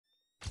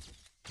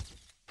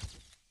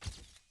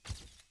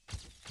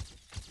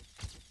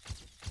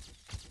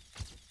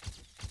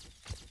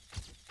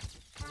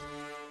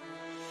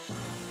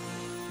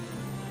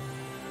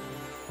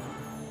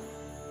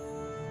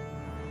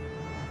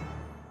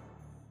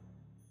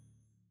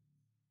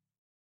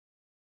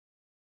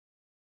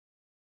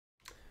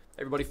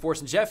Everybody, Force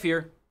and Jeff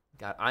here.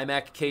 Got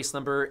IMAC case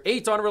number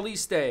 8 on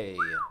release day.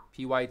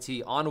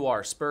 PYT,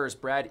 Anwar, Spurs,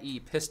 Brad E,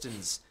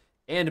 Pistons,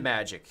 and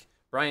Magic.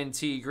 Brian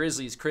T,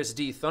 Grizzlies, Chris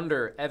D,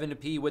 Thunder, Evan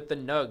P with the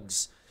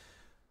Nugs.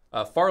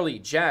 Farley,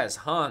 Jazz,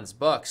 Hans,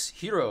 Bucks,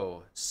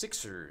 Hero,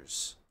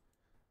 Sixers.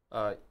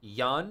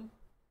 Jan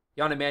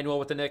Emmanuel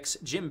with the Knicks,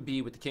 Jim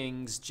B with the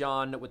Kings,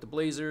 John with the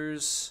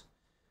Blazers,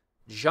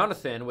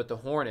 Jonathan with the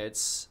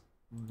Hornets,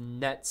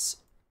 Nets,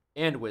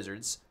 and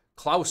Wizards,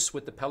 Klaus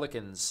with the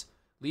Pelicans,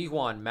 Lee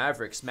Hwan,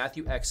 Mavericks,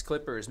 Matthew X,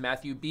 Clippers,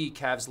 Matthew B,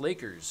 Cavs,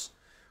 Lakers.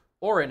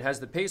 Oren has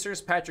the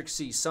Pacers, Patrick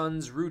C,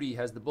 Suns, Rudy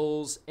has the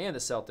Bulls and the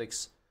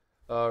Celtics,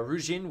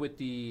 Rujin with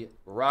the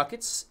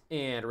Rockets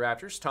and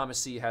Raptors, Thomas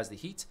C has the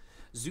Heat,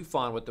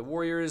 Zufan with the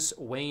Warriors,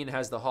 Wayne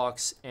has the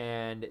Hawks,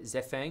 and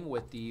Zefang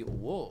with the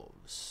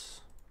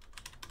Wolves.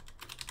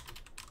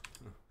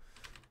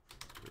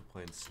 We're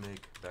playing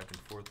Snake back and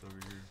forth over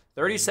here.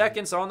 30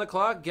 seconds on the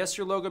clock. Guess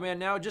your logo man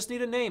now. Just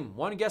need a name.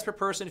 One guess per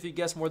person. If you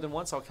guess more than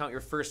once, I'll count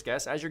your first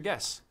guess as your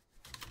guess.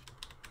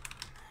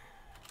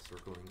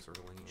 Circling.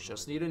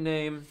 Just need a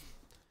name.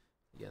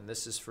 Again,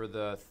 this is for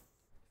the...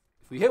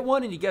 If we hit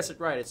one and you guess it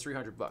right, it's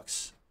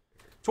 $300.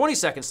 20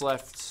 seconds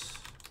left.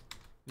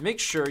 Make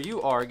sure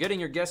you are getting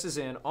your guesses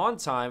in on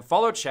time.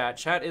 Follow chat.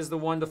 Chat is the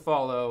one to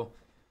follow.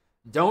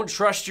 Don't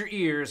trust your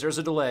ears. There's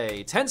a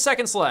delay. 10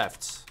 seconds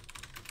left.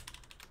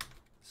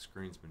 The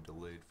screen's been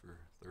delayed for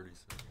 30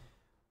 seconds.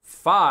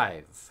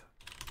 5,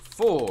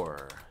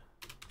 4,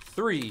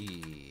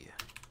 3,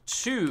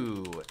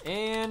 2,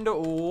 and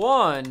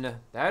 1.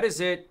 That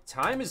is it.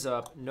 Time is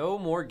up. No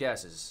more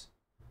guesses.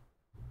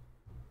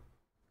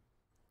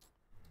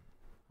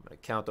 I'm going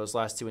to count those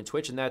last two in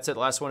Twitch, and that's it.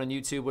 Last one on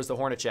YouTube was the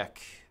Hornet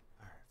check.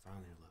 All right,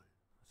 finally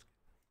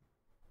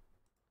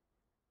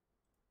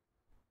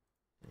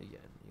loaded.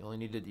 Again, you only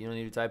need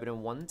to type it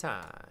in one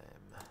time.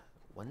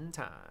 One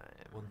time.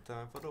 One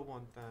time for the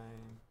one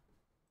time.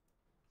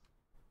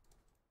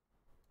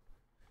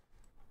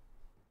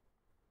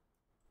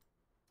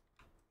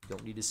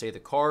 Don't need to say the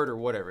card or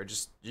whatever.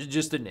 Just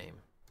a name.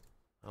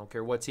 I don't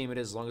care what team it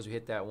is, as long as we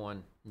hit that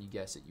one and you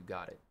guess it, you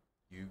got it.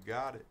 You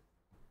got it.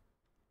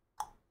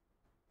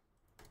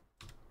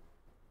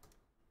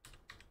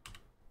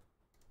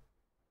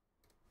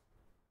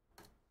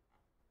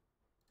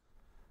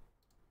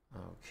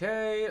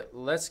 Okay,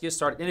 let's get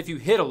started. And if you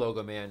hit a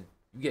logo, man,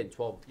 you get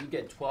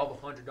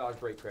 $1,200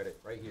 break credit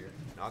right here.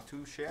 Not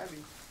too shabby.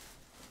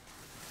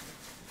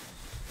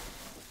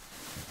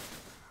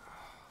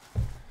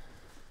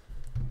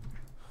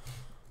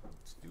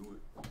 Let's do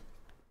it.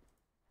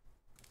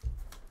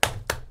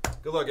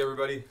 Good luck,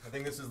 everybody. I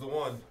think this is the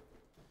one.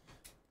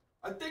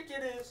 I think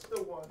it is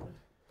the one.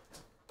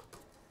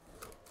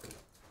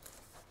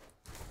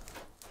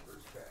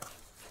 Where's cash?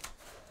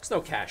 It's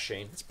no cash,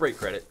 Shane. It's break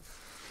credit.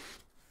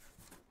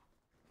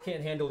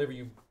 Can't hand deliver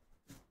you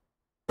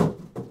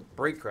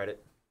break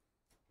credit.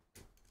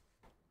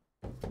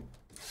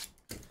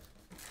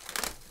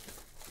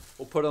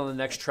 We'll put it on the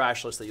next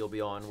trash list that you'll be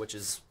on, which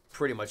is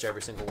pretty much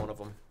every single one of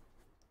them.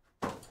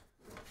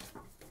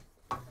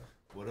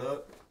 What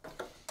up?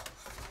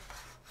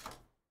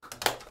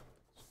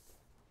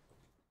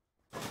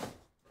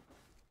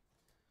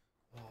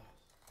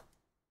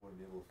 Wouldn't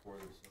be able to afford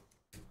this.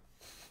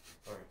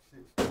 All right,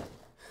 see.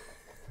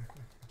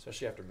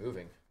 Especially after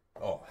moving.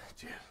 Oh,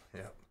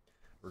 yeah.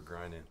 We're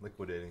grinding,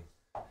 liquidating.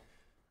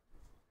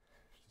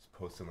 Just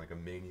posting like a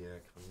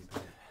maniac.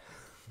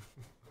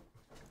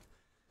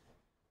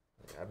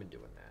 I've been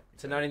doing that.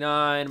 To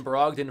 99,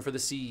 Brogdon for the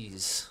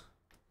C's.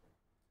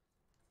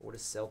 What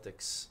is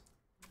Celtics?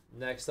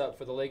 Next up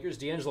for the Lakers,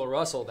 D'Angelo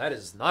Russell. That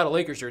is not a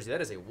Lakers jersey. That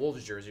is a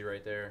Wolves jersey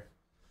right there.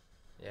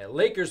 Yeah,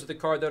 Lakers with the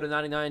card, though, to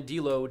 99.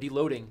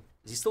 Deloading.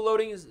 Is he still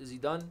loading? Is he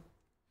done?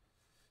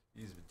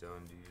 He's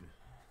done,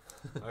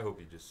 dude. I hope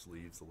he just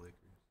sleeves the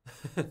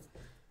Lakers.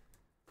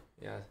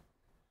 Yeah,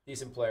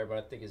 decent player, but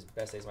I think his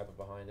best days might be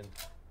behind him.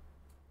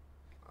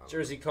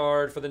 Jersey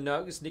card for the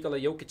Nuggets, Nikola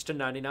Jokic to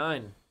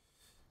 99.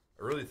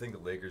 I really think the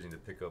Lakers need to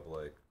pick up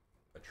like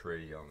a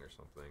Trae Young or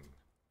something.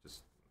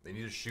 Just they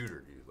need a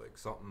shooter, dude, like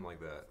something like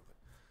that.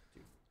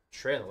 Dude,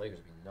 Trae and the Lakers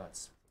would be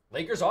nuts.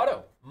 Lakers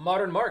auto,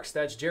 Modern Marks.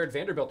 That's Jared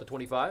Vanderbilt to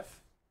 25.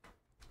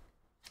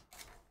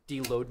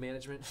 Deload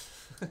management.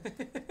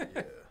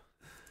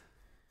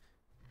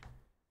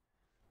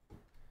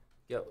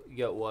 Yeah. You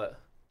got what?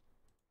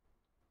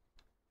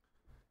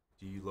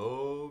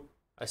 Deload.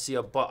 I see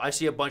a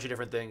bunch of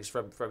different things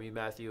from you,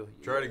 Matthew.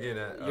 Try it again.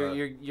 At,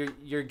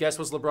 your guess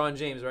was LeBron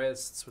James, right?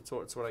 That's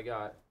what I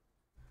got.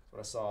 That's what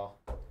I saw.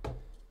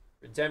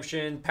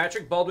 Redemption.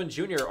 Patrick Baldwin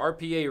Jr.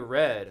 RPA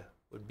red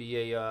would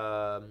be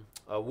a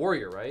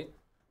Warrior, right?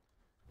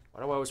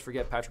 Why do I always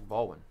forget Patrick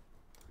Baldwin?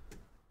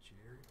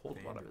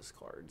 Pulled one of his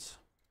cards.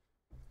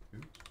 Who?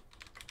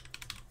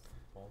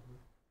 Baldwin?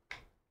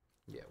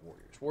 Yeah,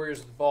 Warriors. Warriors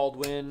with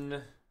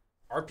Baldwin.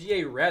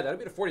 RPA red. That would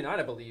be the 49,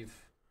 I believe.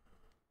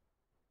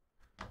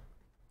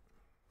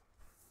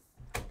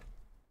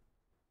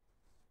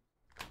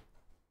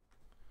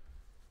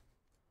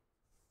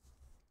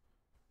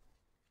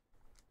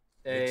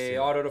 A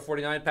auto to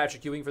 49,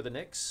 Patrick Ewing for the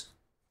Knicks.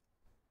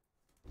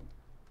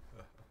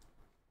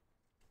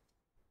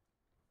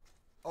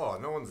 Oh,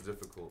 no one's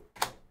difficult.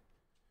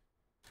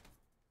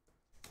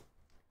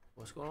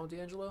 What's going on with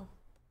D'Angelo?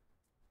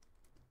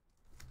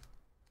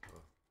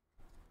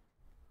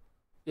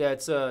 Yeah,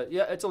 it's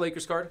a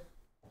Lakers card.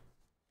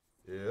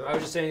 Yeah. I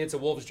was just saying it's a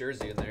Wolves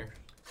jersey in there.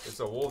 It's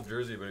a Wolves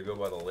jersey, but it go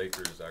by the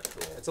Lakers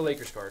actual. It's a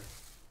Lakers card.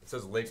 It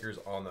says Lakers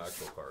on the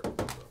actual card.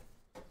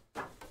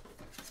 So.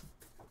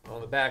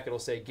 On the back, it'll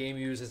say game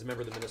used as a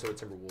member of the Minnesota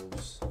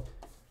Timberwolves.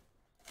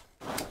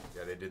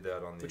 Yeah, they did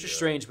that on the. Which is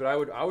strange, but I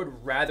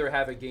would rather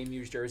have a game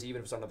used jersey even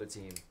if it's on another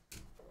team.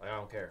 I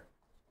don't care.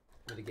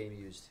 With the game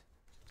used.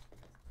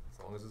 As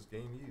long as it's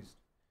game used.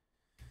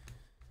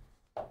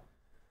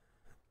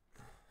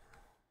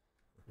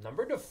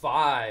 Number to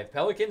 5,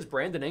 Pelicans,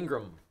 Brandon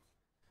Ingram.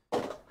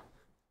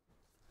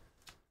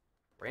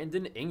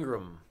 Brandon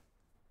Ingram.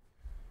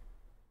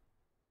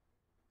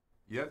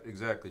 Yep,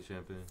 exactly,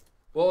 Champagne.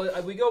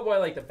 Well, we go by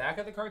like the back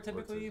of the card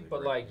typically,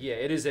 but like yeah,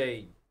 it is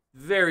a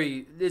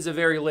very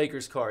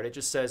Lakers card. It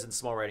just says in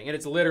small writing, and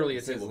it's literally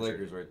it says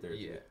Lakers right there.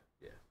 Yeah,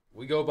 yeah.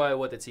 We go by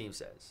what the team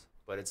says,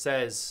 but it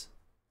says.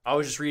 I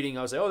was just reading.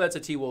 I was like, oh, that's a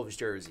T-Wolves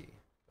jersey,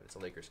 but it's a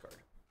Lakers card.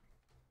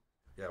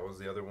 Yeah, what was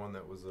the other one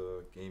that was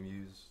a game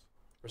used?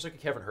 There's like a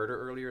Kevin Huerter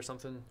earlier or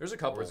something. There's a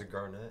couple. Or was it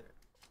Garnett?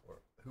 Or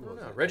who was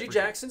it? Reggie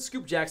Jackson,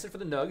 Scoop Jackson for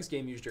the Nuggets,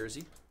 game used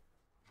jersey.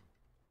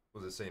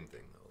 Was the same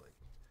thing though,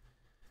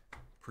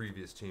 like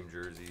previous team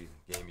jersey,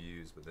 game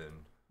used, but then.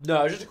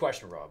 No, it's just a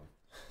question, Rob.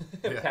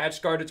 Yeah.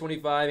 Patch card to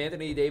 25,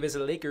 Anthony Davis,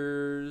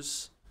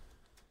 Lakers.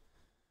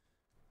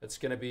 That's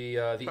gonna be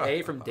the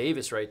A from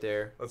Davis right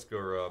there. Let's go,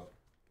 Rob.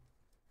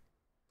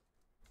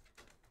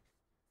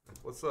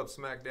 What's up,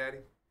 Smack Daddy?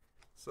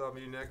 What's up,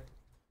 you Nick?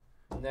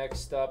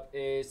 Next up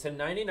is to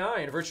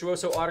 99,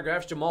 Virtuoso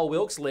autographs, Jamal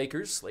Wilkes,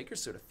 Lakers.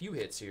 Lakers got a few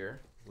hits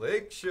here.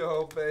 Lake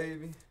Show,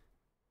 baby.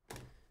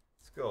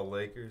 Let's go,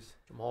 Lakers.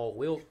 Jamal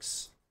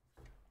Wilkes.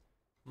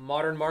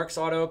 Modern Marks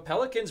auto,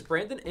 Pelicans,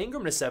 Brandon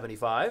Ingram to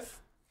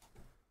 75.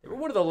 They were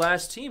one of the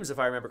last teams, if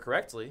I remember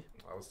correctly.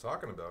 I was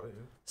talking about it,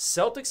 yeah.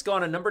 Celtics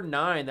gone to number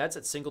 9. That's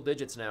at single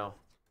digits now.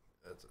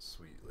 That's a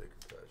sweet Laker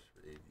patch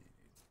for AD.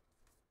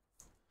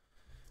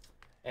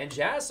 And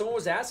Jazz, someone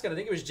was asking, I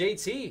think it was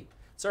JT.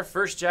 It's our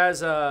first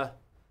Jazz, a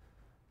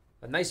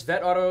nice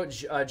vet auto,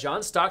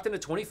 John Stockton to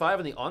 25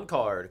 on the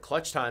on-card.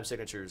 Clutch time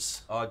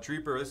signatures.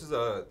 Treeper, this is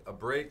a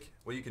break.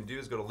 What you can do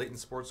is go to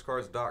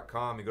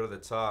LaytonSportsCards.com. You go to the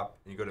top,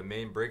 and you go to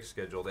main break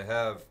schedule. They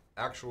have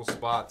actual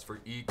spots for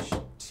each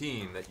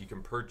team that you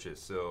can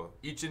purchase. So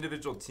each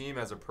individual team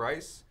has a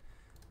price.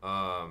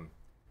 So,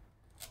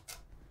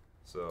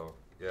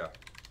 yeah.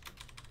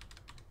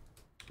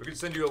 We can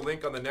send you a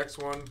link on the next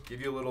one, give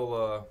you a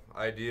little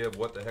idea of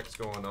what the heck's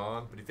going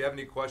on. But if you have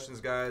any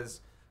questions, guys,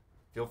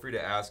 feel free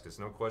to ask us.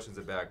 No question's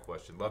a bad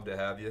question. Love to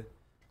have you.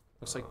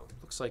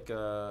 Looks like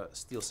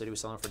Steel City was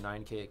selling for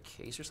 $9K a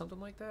case or something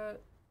like that.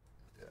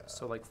 Yeah.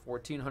 So like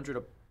 $1,400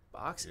 a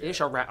box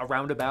ish,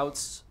 around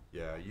abouts.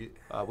 Yeah.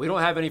 We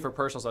don't have any for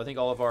personal, so I think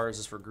all of ours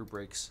is for group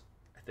breaks.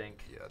 I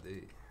think. Yeah, I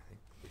think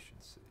they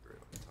should sit right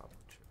on top of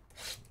the chip.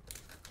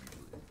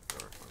 Usually,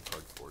 or on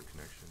cardboard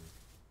connection.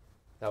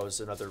 That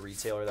was another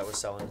retailer that was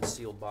selling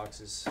sealed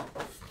boxes.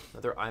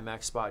 Another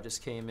IMAX spot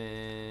just came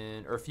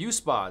in, or a few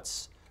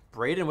spots.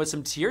 Braden with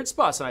some tiered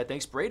spots tonight.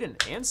 Thanks, Braden.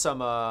 And some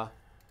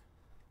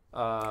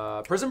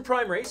Prism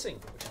Prime Racing,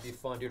 which would be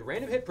fun, dude.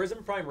 Random hit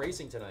Prism Prime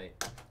Racing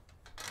tonight.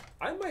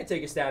 I might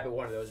take a stab at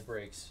one of those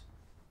breaks.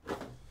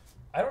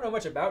 I don't know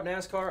much about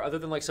NASCAR other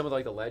than like some of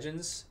like the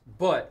legends,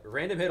 but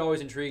random hit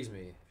always intrigues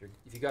me.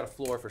 If you got a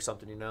floor for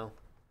something, you know.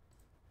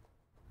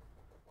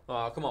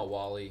 Oh, come on,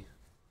 Wally.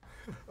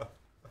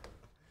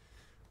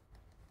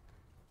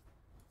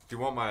 Do you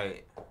want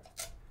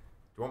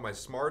my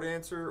smart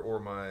answer or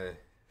my?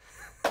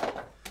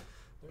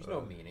 There's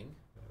no meaning.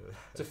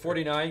 It's a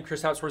 49,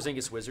 Kristaps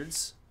Porzingis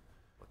Wizards.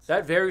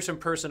 That varies from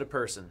person to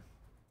person.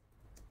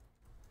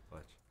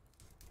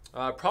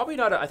 Probably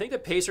not. I think the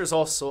Pacers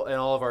also in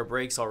all of our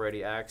breaks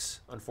already, Axe,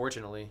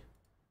 unfortunately.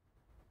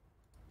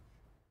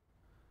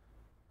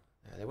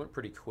 Yeah, they went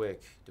pretty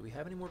quick. Do we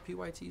have any more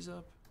PYTs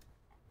up?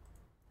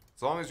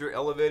 As long as you're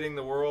elevating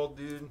the world,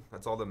 dude,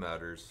 that's all that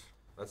matters.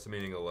 That's the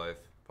meaning of life.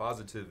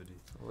 Positivity.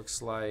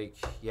 Looks like,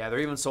 yeah, they're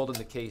even sold in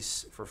the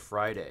case for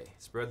Friday.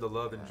 Spread the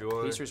love and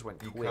joy. Pacers went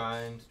be quick.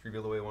 kind. Treat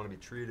people the way you want to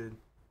be treated.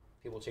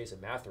 People chasing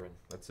Matherin.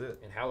 That's it.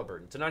 And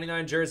Halliburton. To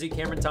 99 jersey,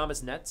 Cameron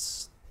Thomas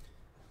Nets.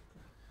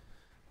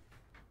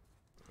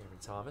 Cameron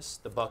Thomas,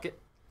 the bucket.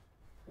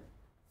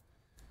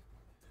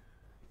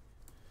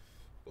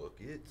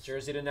 Buckets.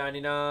 Jersey to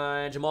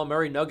 99, Jamal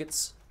Murray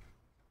Nuggets.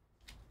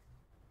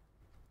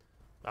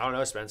 I don't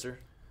know, Spencer.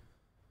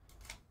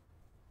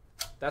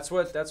 That's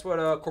what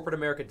corporate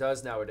America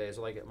does nowadays.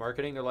 Like at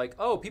marketing, they're like,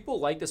 oh, people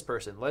like this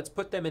person. Let's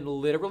put them in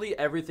literally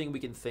everything we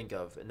can think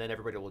of, and then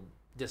everybody will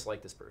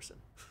dislike this person.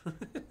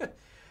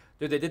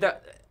 Dude, they did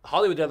that.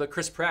 Hollywood did that with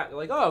Chris Pratt. They're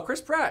like, oh,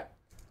 Chris Pratt,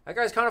 that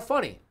guy's kind of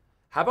funny.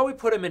 How about we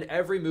put him in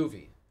every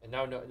movie? And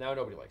now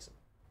nobody likes him.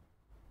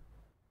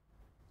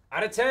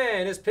 Out of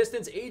 10 is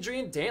Pistons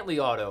Adrian Dantley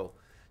auto.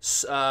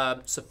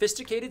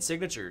 Sophisticated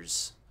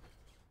signatures.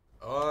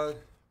 I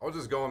was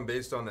just going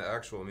based on the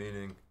actual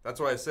meaning. That's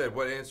why I said,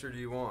 what answer do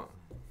you want?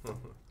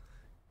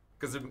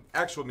 Because the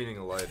actual meaning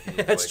of life means,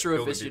 That's like, true,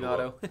 building people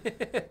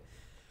aficionado. up.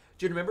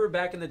 Do you remember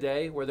back in the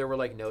day where there were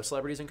like no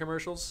celebrities in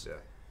commercials? Yeah.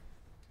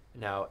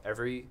 Now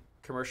every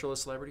commercial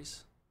is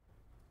celebrities.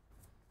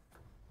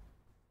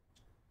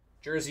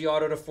 Jersey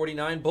auto to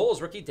 49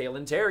 Bulls rookie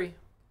Dalen Terry.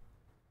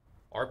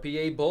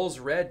 RPA Bulls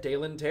red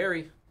Dalen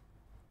Terry.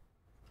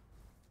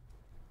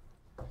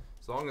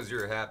 As long as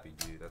you're happy,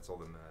 dude, that's all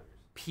that matters.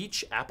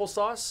 Peach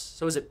applesauce?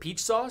 So is it peach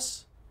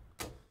sauce?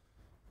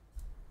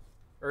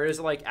 Or is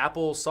it like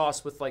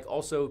applesauce with like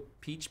also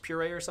peach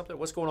puree or something?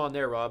 What's going on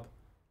there, Rob?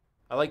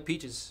 I like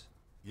peaches.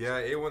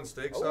 Yeah, A1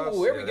 steak sauce.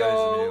 Oh, here we that is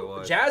the meaning of go.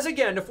 life. Jazz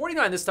again to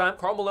 49 this time.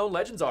 Karl Malone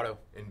Legends auto.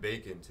 And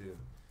bacon, too.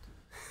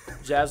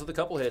 Jazz with a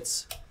couple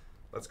hits.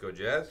 Let's go,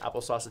 Jazz.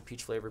 Applesauce with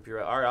peach flavor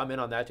puree. All right, I'm in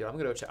on that, dude. I'm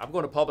going to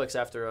Publix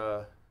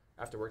after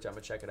work time. I'm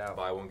gonna check it out.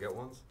 Buy one, get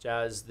ones.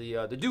 Jazz,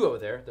 the duo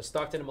there, the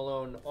Stockton and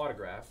Malone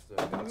autograph.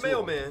 The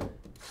mailman.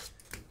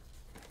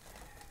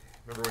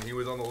 Remember when he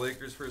was on the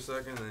Lakers for a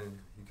second and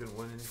he couldn't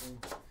win anything?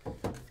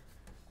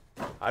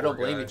 I don't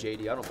Poor blame guy. you,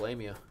 JD. I don't blame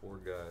you. Poor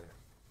guy.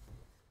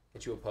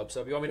 Get you a pub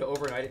sub. You want me to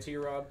overnight it to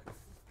you, Rob?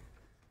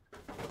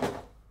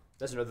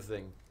 That's another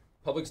thing.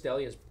 Publix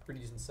Deli has pretty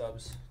decent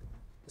subs.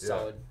 It's Yeah.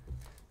 solid.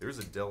 There's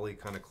a deli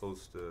kind of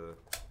close to,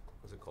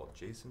 what's it called,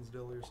 Jason's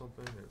Deli or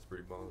something? It's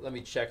pretty bomb. Let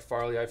me check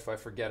Farley. I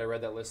forget. I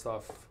read that list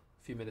off a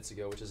few minutes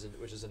ago, which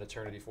is an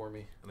eternity for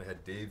me. And I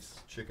had Dave's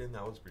chicken.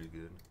 That was pretty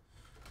good.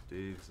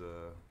 Dave's,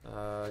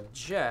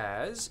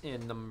 Jazz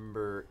in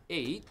number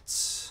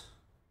 8.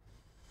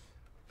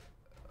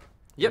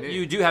 Yep, Nick.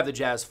 you do have the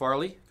Jazz,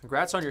 Farley.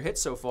 Congrats on your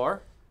hits so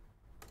far.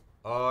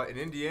 in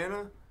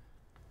Indiana?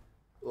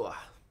 Ugh.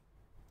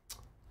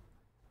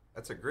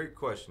 That's a great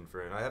question,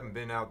 friend. I haven't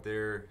been out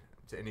there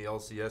to any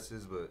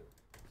LCSs, but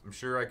I'm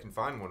sure I can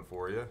find one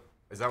for you.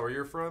 Is that where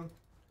you're from?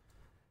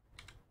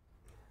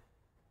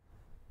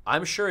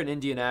 I'm sure in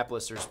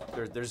Indianapolis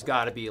there's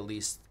got to be at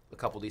least a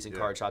couple decent Yeah.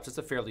 card shops. It's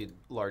a fairly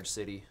large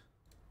city.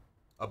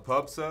 A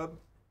pub sub?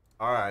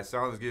 All right,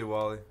 sounds good,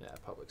 Wally. Yeah,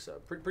 public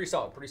sub. Pretty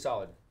solid. Pretty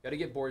solid. Got to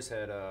get Boar's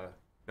Head.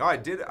 No, I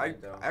did. I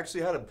Though.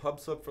 actually had a pub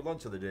sub for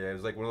lunch the other day. It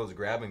was like one of those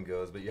grab and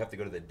goes, but you have to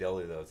go to the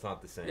deli though. It's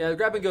not the same. Yeah, the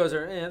grab and goes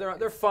are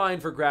they're fine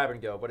for grab and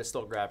go, but it's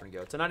still grab and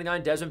go. It's a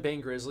 99 Desmond Bain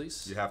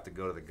Grizzlies. You have to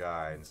go to the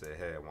guy and say,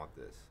 "Hey, I want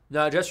this."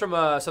 No, just from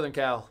Southern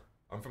Cal.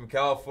 I'm from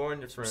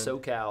California, friend.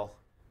 SoCal.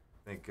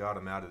 Thank God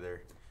I'm out of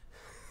there.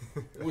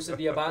 Musa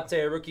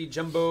Diabate, rookie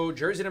jumbo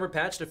jersey number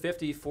patch to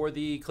 50 for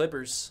the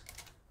Clippers.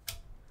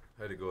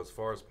 I had to go as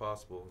far as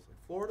possible. It's like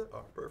Florida. Oh,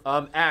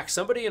 perfect. Axe,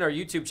 somebody in our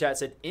YouTube chat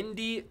said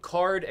Indie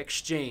Card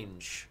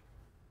Exchange.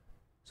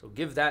 So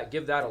give that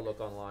a look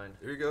online.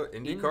 There you go.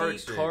 Indie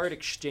Indie Card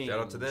Exchange. Shout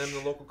out to them,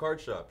 the local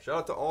card shop. Shout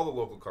out to all the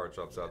local card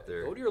shops out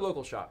there. Go to your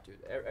local shop,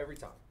 dude. Every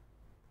time.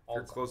 If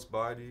you're close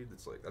by, dude,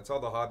 it's like that's how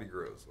the hobby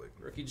grows. Like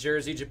Rookie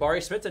jersey,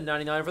 Jabari Smith to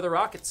 99 for the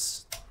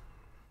Rockets.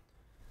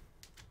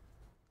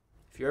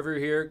 If you're ever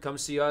here, come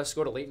see us.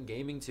 Go to Layton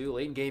Gaming too.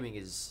 Layton Gaming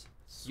is.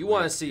 You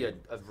want to see a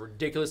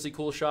ridiculously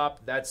cool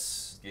shop?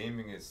 That's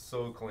gaming is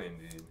so clean,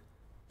 dude.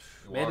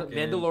 You walk in,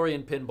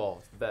 Mandalorian pinball,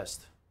 the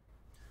best.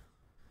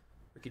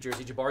 Rookie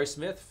jersey, Jabari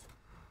Smith.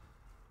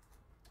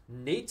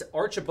 Nate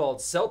Archibald,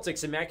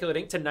 Celtics, Immaculate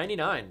Ink to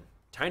 99.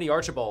 Tiny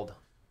Archibald.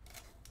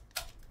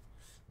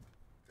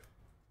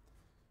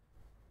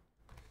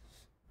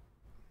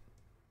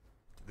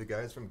 the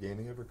guys from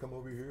gaming ever come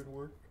over here to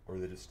work, or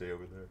they just stay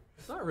over there?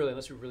 Not really,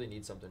 unless we really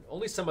need something.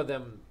 Only some of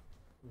them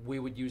we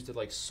would use to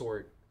like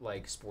sort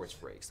like sports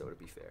breaks, though, to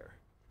be fair.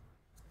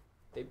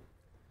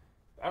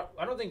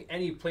 I don't think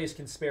any place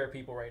can spare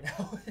people right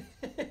now.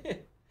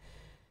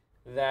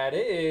 That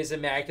is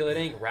Immaculate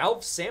Ink.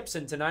 Ralph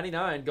Sampson to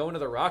 99 going to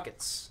the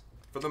Rockets.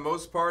 For the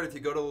most part, if you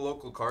go to the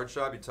local card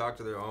shop, you talk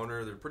to their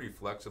owner, they're pretty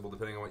flexible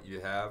depending on what you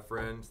have,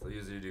 friends. They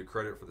usually do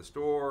credit for the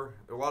store.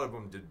 A lot of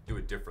them do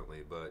it differently,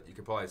 but you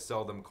could probably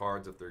sell them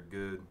cards if they're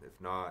good. If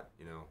not,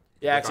 you know.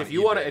 Yeah, look so on if you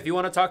eBay.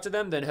 want to talk to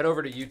them, then head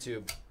over to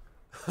YouTube.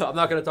 I'm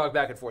not going to talk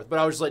back and forth, but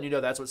I was just letting you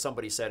know that's what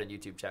somebody said in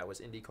YouTube chat was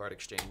Indie Card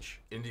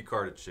Exchange. Indie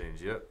Card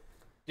Exchange, yep.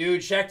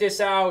 Dude, check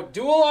this out.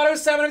 Dual Auto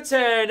 7 of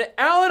 10.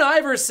 Allen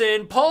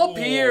Iverson, Paul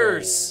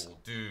Pierce.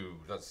 Dude,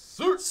 that's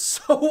sick.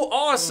 So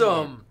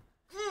awesome.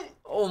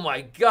 Oh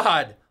my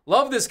God.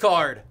 Love this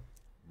card.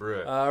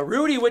 Bruh.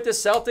 Rudy with the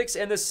Celtics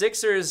and the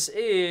Sixers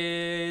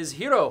is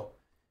Hero.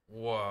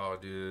 Wow,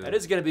 dude. That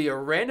is going to be a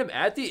random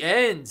at the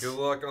end. Good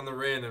luck on the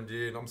random,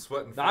 dude. I'm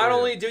sweating for Not you.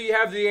 only do you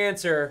have the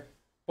answer,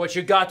 but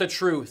you got the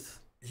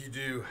truth. You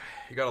do.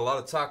 You got a lot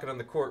of talking on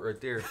the court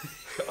right there.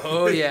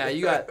 Oh, yeah.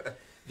 You got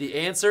the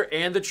answer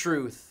and the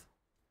truth.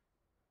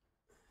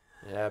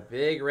 Yeah,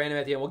 big random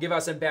at the end. We'll give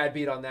out some bad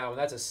beat on that one.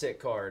 That's a sick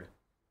card.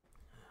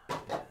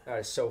 That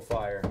is so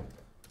fire.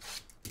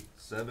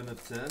 7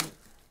 of 10.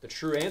 The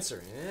true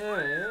answer.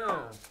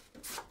 Yeah.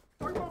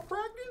 Talking about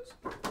practice?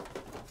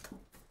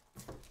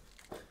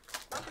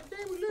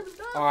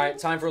 All right,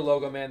 time for a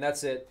logo, man.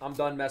 That's it. I'm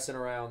done messing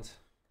around.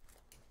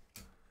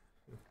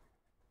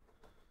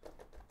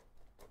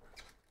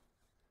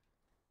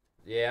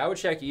 Yeah, I would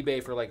check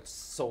eBay for like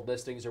sold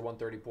listings or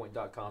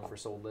 130point.com for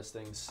sold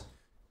listings.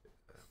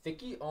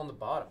 Thicky on the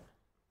bottom.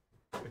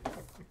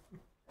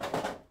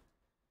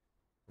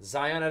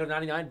 Zion out of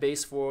 99,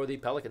 base for the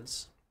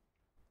Pelicans.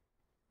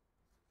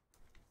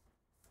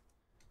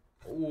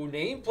 Ooh,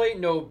 nameplate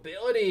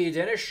nobility.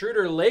 Dennis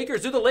Schroeder,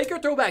 Lakers. Do the Laker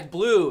throwback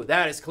blue.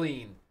 That is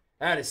clean.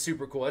 That is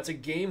super cool. That's a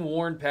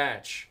game-worn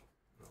patch.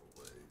 No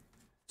way.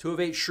 2 of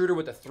 8 Schroeder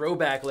with the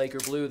throwback Laker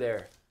blue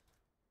there.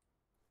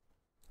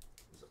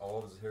 Is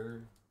all of his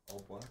hair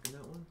all black in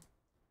that one?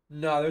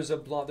 No, there's a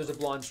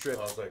blonde strip.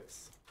 I was like,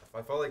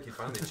 I felt like he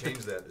finally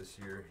changed that this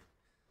year.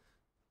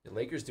 The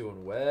Lakers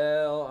doing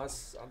well.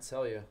 I'll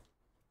tell you.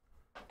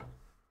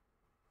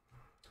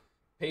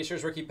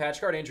 Pacers rookie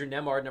patch card. Andrew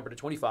Nemhard, number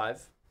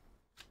 /25.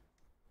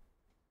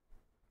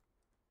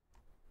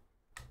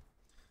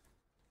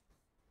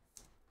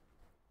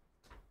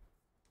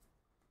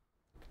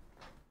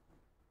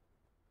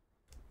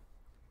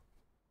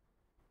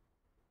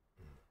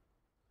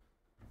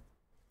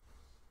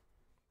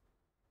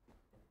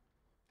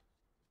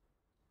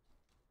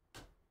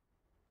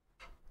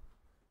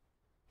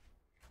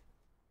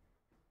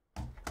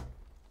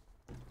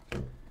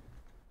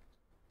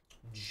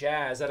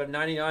 Jazz out of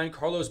 99,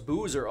 Carlos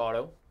Boozer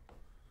auto.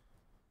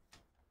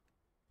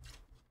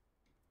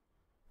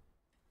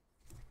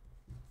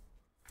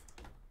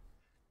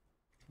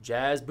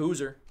 Jazz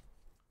Boozer.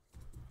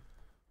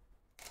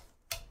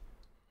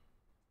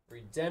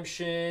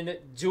 Redemption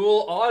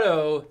dual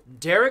auto,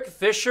 Derek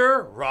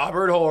Fisher,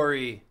 Robert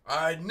Horry.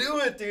 I knew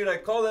it, dude. I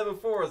called that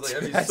before. I was like,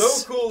 it'd be Yes.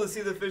 so cool to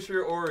see the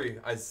Fisher Ori.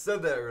 I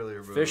said that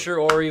earlier, bro. Fisher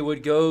Horry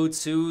would go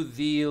to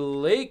the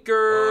Lakers.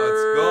 Oh,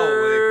 let's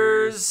go,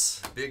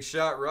 Lakers. Big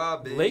shot,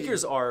 Rob, baby.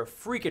 Lakers are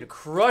freaking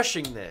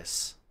crushing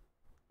this.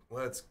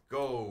 Let's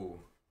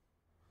go.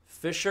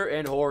 Fisher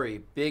and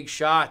Horry, big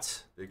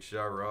shot. Big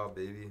shot, Rob,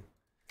 baby.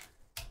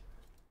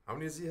 How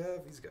many does he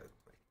have? He's got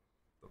like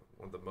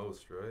one of the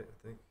most, right?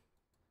 I think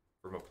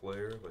from a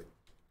player, like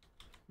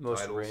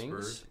Most title rings.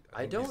 Spurs. I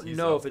think don't he's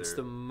know up if it's there.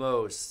 the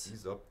most.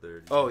 He's up there.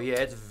 Dude. Oh yeah,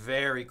 it's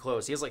very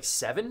close. He has like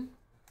 7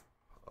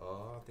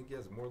 I think he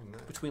has more than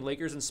that. between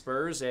Lakers and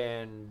Spurs,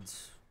 and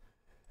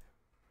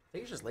I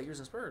think it's just Lakers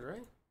and Spurs,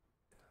 right?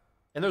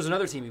 And there's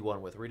another team he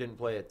won with where he didn't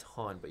play a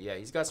ton, but yeah,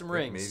 he's got some I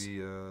think rings.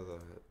 Maybe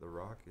the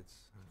Rockets.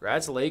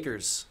 Congrats,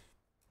 Lakers.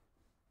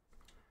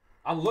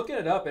 I'm looking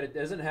it up, and it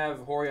doesn't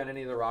have Horry on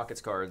any of the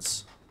Rockets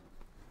cards.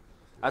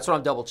 That's what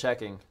I'm double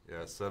checking.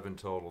 Yeah, 7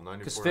 total. 94.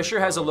 Because Fisher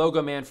has a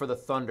logo man for the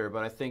Thunder,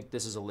 but I think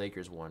this is a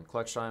Lakers one.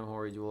 Clutch time,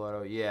 Horry, dual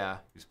auto. Yeah.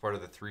 He's part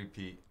of the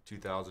 3-peat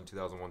 2000,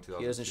 2001,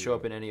 2002. He doesn't show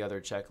up in any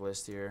other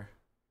checklist here.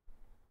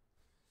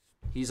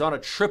 He's on a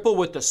triple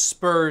with the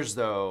Spurs,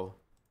 though.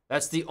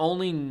 That's the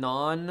only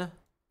non-Laker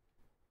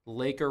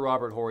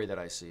Robert Horry that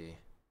I see.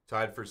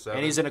 Tied for 7.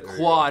 And he's in a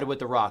quad with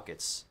the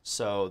Rockets.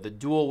 So the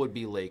dual would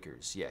be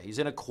Lakers. Yeah, he's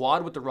in a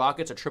quad with the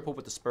Rockets, a triple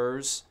with the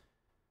Spurs.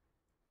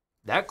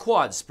 That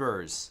quad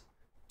Spurs.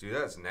 Dude,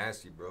 that's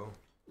nasty, bro.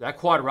 That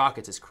quad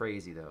Rockets is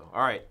crazy, though.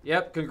 All right.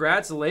 Yep,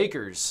 congrats,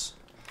 Lakers.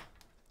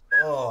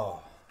 Oh.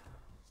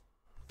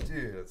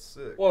 Dude, that's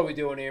sick. What are we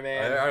doing here,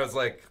 man? I was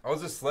like, I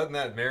was just letting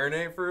that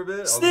marinate for a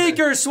bit.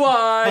 Sneaker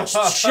swatch,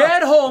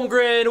 Chet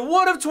Holmgren,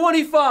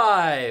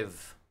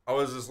 1/25. I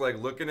was just like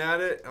looking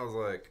at it. I was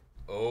like,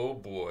 oh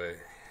boy.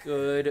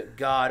 Good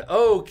God.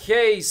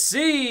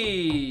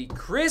 OKC,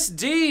 Chris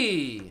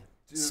D.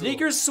 Dude.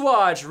 Sneaker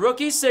swatch,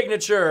 rookie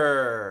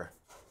signature.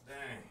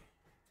 Dang.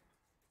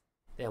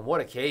 Damn,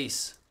 what a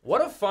case.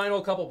 What a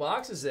final couple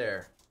boxes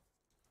there.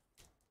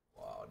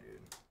 Wow,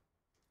 dude.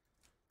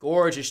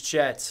 Gorgeous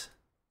Chet.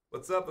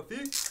 What's up,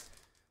 Afik?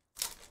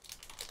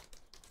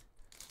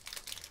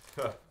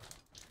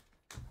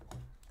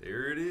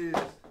 There it is.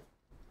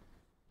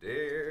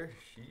 There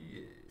she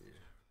is.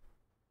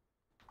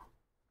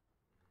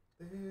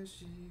 There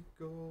she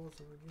goes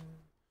again.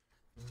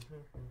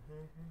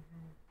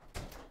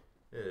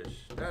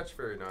 Ish. That's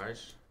very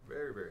nice.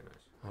 Very, very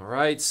nice. All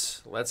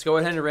right, let's go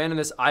ahead and random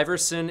this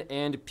Iverson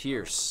and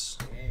Pierce.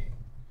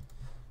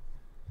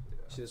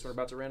 See this one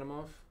about to random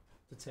off?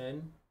 The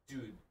 10.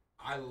 Dude,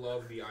 I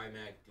love the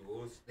iMac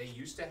duels. They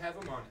used to have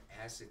them on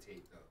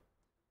acetate, though.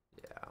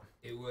 Yeah.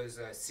 It was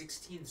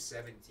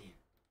 16-17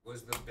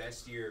 was the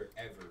best year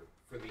ever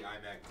for the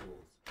iMac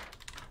duels.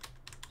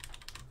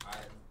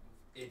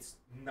 It's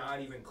not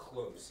even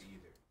close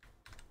either.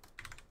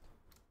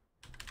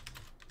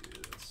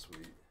 Dude, that's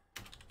sweet.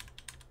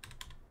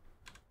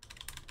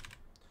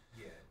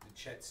 Yeah, the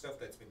Chet stuff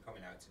that's been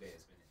coming out today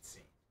has been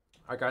insane.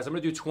 All right, guys, I'm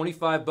going to do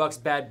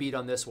 $25 bad beat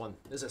on this one.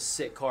 This is a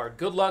sick card.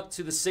 Good luck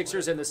to the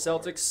Sixers and the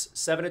Celtics.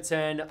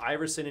 7/10,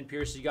 Iverson and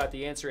Pierce. You got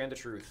the answer and the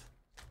truth.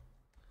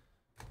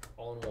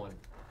 All in one.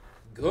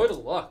 Good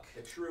luck.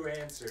 The true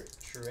answer.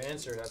 True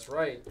answer, that's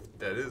right.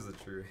 That is the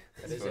truth.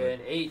 That is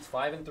an 8,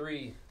 5 and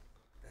 3.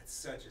 That's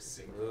such a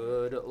sick one.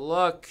 Good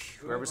luck.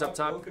 Whoever's up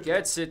top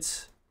gets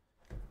it.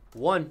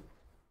 1,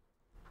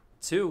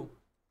 2,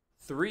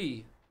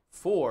 3,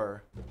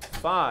 4,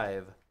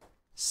 5,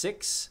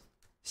 6,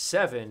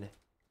 7,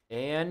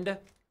 and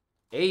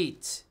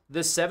 8. The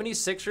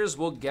 76ers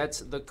will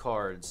get the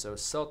card. So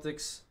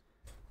Celtics,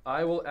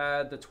 I will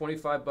add the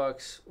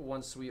 $25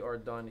 once we are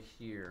done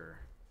here.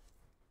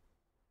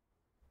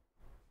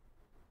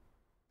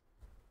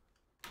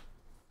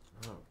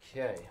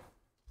 Okay.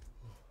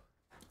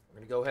 We're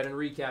going to go ahead and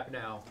recap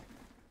now.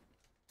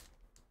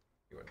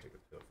 You want to take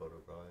a photo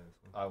probably?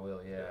 I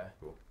will, yeah.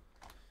 Cool.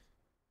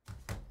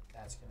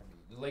 That's going to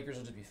be... The Lakers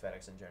will just be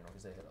FedEx in general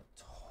because they hit a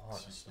ton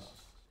of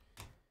stuff.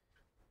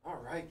 All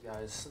right,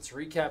 guys. Let's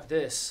recap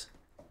this.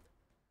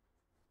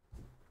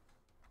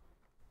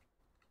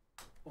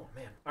 Oh,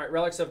 man. All right,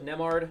 Relics of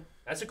Nemard.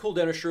 That's a cool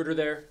Dennis Schroeder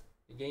there.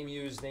 The game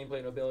used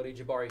nameplate nobility.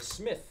 Jabari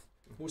Smith.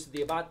 Moussa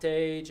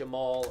Diabate.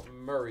 Jamal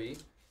Murray.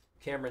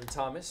 Cameron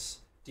Thomas.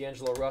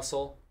 D'Angelo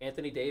Russell.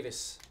 Anthony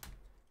Davis.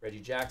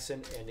 Reggie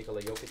Jackson. And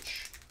Nikola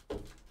Jokic.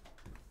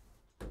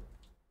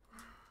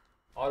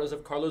 Autos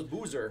of Carlos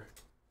Boozer.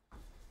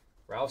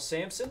 Ralph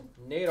Sampson.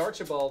 Nate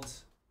Archibald.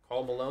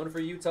 Karl Malone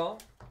for Utah.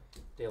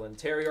 Dalen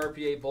Terry,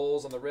 RPA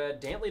Bulls on the red.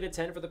 Dantley to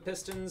 10 for the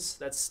Pistons.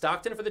 That's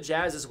Stockton for the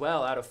Jazz as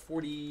well, out of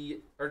 40,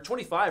 or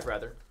 25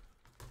 rather.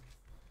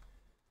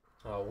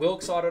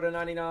 Wilkes auto to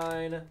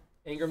 99.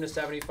 Ingram to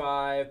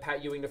 75.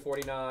 Pat Ewing to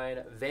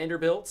 49.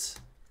 Vanderbilt.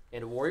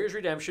 And Warriors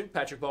Redemption.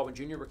 Patrick Baldwin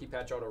Jr., rookie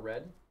patch auto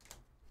red.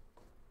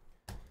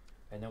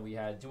 And then we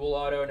had dual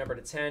auto, number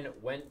to 10.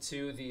 Went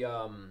to the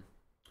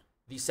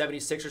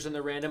 76ers in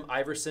the random.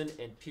 Iverson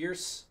and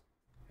Pierce.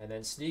 And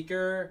then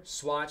sneaker,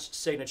 swatch,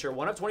 signature.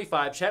 1 of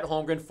 25. Chet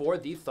Holmgren for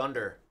the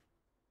Thunder.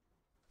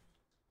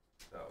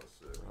 That was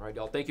sick. All right,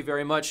 y'all. Thank you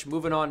very much.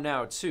 Moving on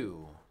now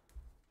to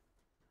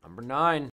number 9.